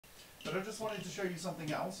But I just wanted to show you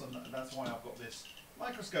something else, and that's why I've got this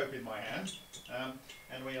microscope in my hand.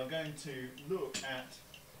 And we are going to look at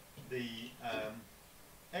the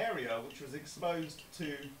area which was exposed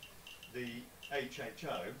to the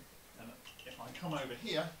HHO. And if I come over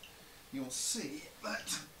here, you'll see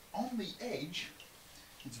that on the edge,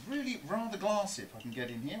 it's really rather glassy. If I can get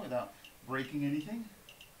in here without breaking anything.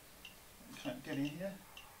 Get in here.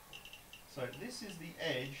 So this is the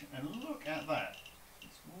edge, and look at that.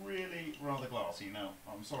 It's really rather glassy. Now,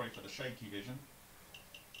 I'm sorry for the shaky vision,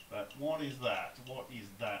 but what is that? What is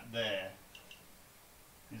that there?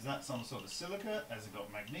 Is that some sort of silica? Has it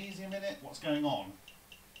got magnesium in it? What's going on?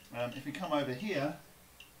 If you come over here,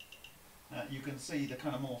 you can see the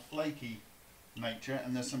kind of more flaky nature,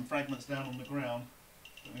 and there's some fragments down on the ground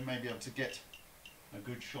that we may be able to get a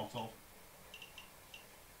good shot of.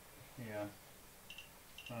 Here.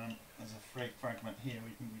 There's a fragment here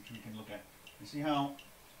which we can look at. You see how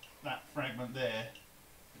that fragment there,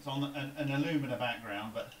 it's on an alumina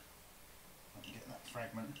background, but I can get that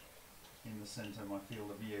fragment in the centre of my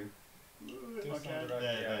field of view. If I can.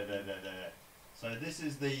 There. So this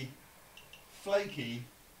is the flaky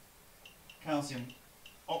calcium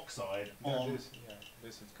oxide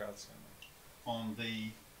this is calcium. On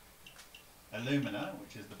the alumina,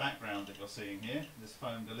 which is the background that you're seeing here, this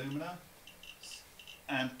foamed alumina.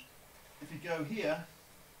 And if you go here,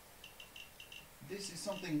 this is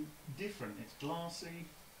something different. It's glassy,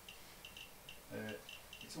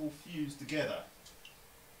 it's all fused together.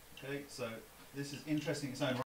 Okay, so this is interesting in its own right.